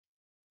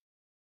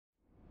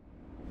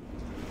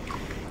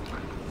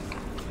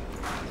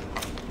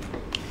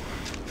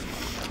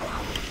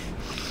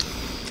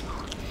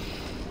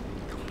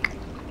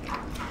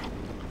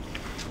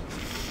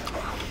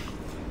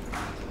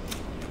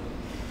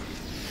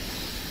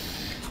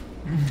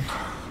Oh,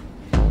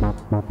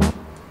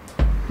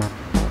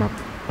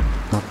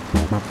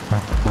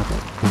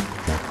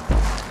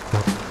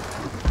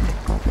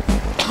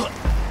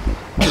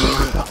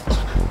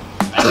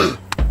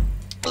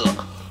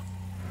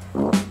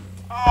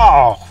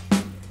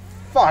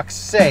 fuck's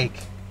sake.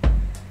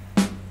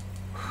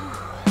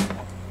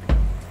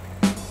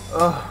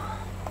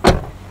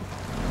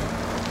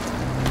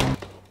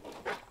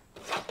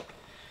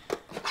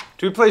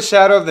 Do we play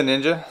Shadow of the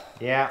Ninja?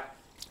 Yeah.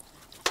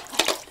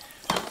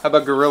 How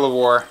about Guerrilla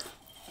War?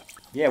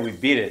 Yeah, we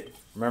beat it.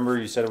 Remember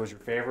you said it was your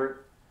favorite?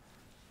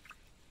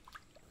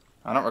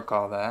 I don't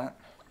recall that.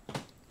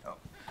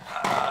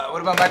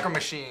 What about Micro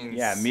Machines?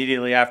 Yeah,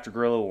 immediately after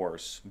Guerrilla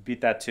Wars. We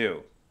beat that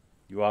too.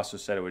 You also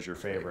said it was your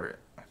favorite.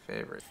 My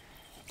favorite.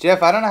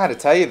 Jeff, I don't know how to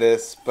tell you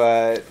this,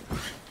 but...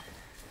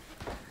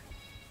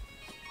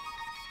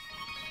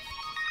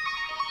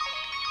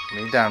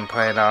 we done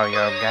played all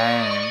your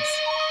games.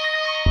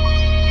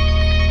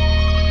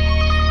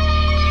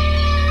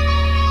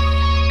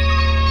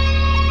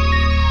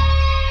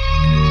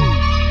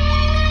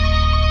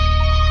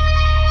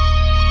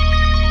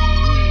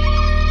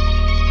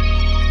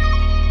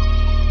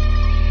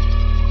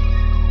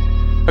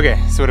 Okay,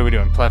 so what are we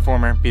doing?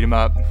 Platformer, beat 'em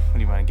up. What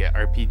do you want to get?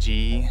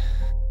 RPG?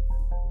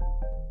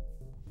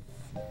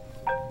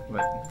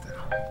 What?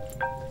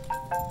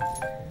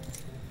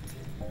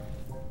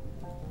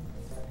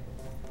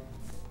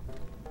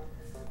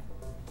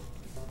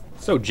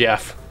 So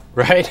Jeff,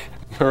 right?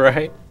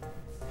 Right?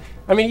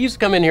 I mean, he used to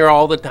come in here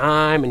all the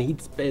time and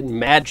he'd spend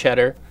mad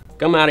cheddar,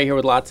 come out of here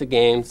with lots of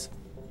games,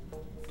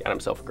 got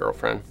himself a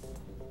girlfriend.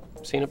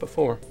 I've seen it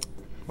before.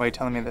 Why are you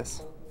telling me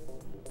this?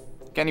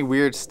 Got any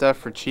weird stuff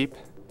for cheap?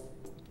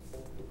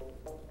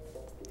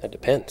 That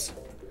depends.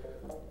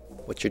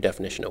 What's your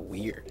definition of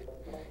weird?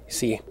 You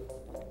see,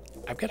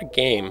 I've got a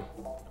game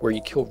where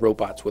you kill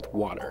robots with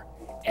water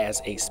as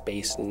a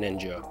space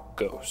ninja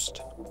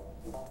ghost.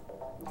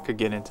 Could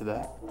get into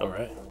that. All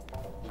right.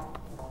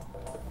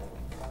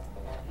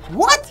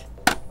 What?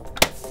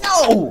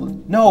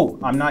 No! No,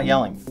 I'm not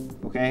yelling,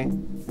 okay?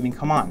 I mean,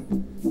 come on,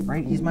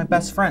 right? He's my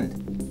best friend.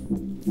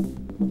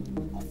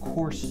 Of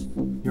course,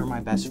 you're my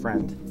best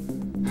friend.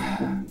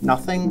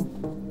 Nothing?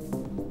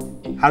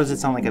 How does it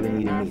sound like I've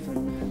been eating meat?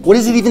 What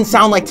does it even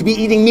sound like to be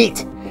eating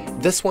meat?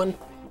 This one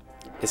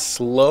is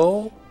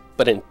slow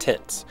but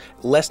intense.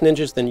 Less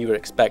ninjas than you would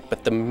expect,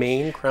 but the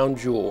main crown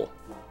jewel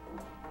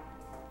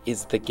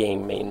is the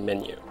game main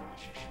menu.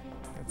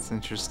 That's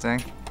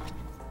interesting.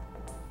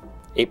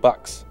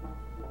 $8.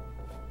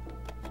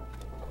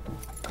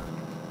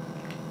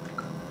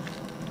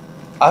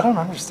 I don't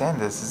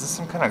understand this. Is this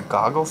some kind of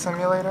goggle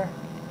simulator?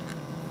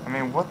 I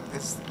mean, what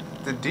is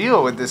the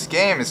deal with this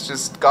game? It's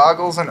just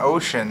goggles and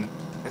ocean.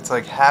 It's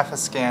like half a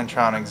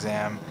Scantron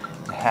exam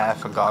and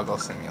half a goggle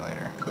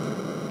simulator.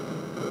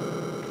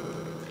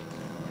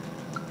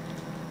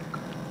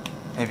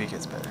 Maybe it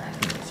gets better.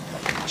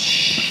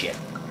 Shit.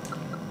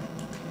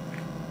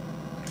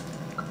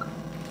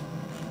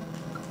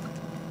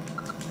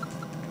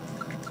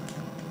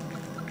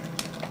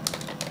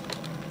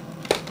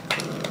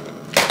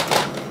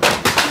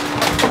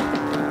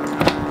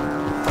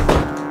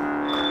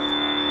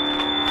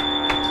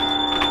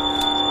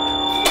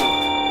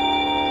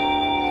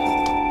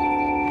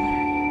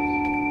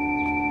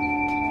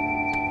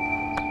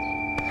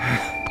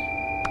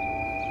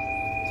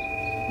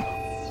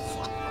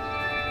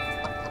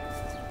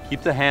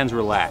 Keep the hands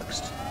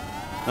relaxed.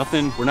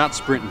 Nothing, we're not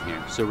sprinting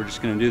here, so we're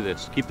just gonna do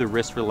this. Keep the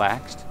wrists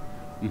relaxed.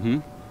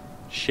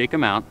 Shake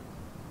them out.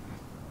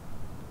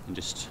 And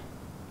just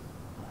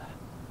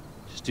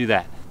do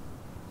that.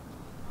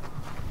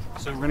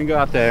 So we're gonna go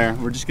out there,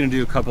 we're just gonna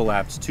do a couple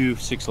laps, 2,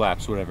 6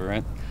 laps, whatever,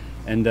 right?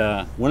 And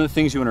one of the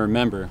things you wanna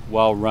remember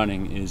while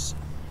running is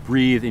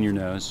breathe in your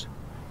nose,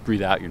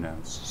 breathe out your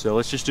nose. So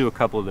let's just do a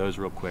couple of those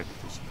real quick.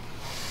 Just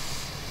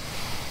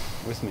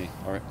with me,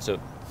 all right? So,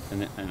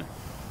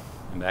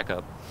 and back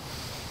up.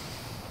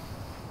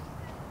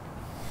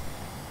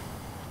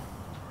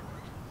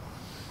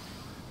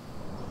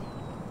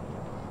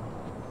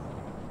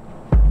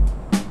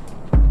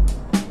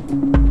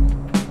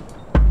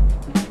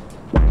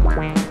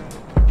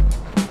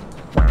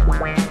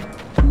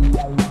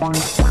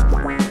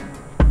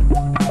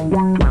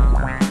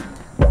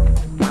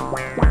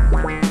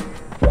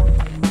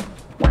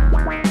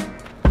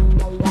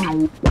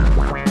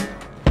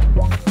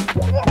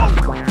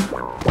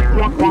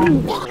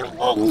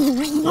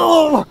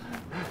 Oh!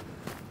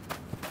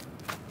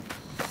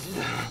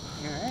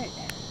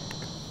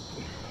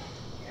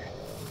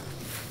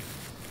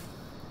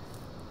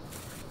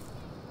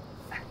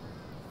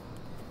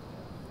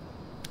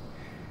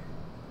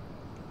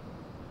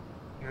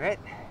 You alright?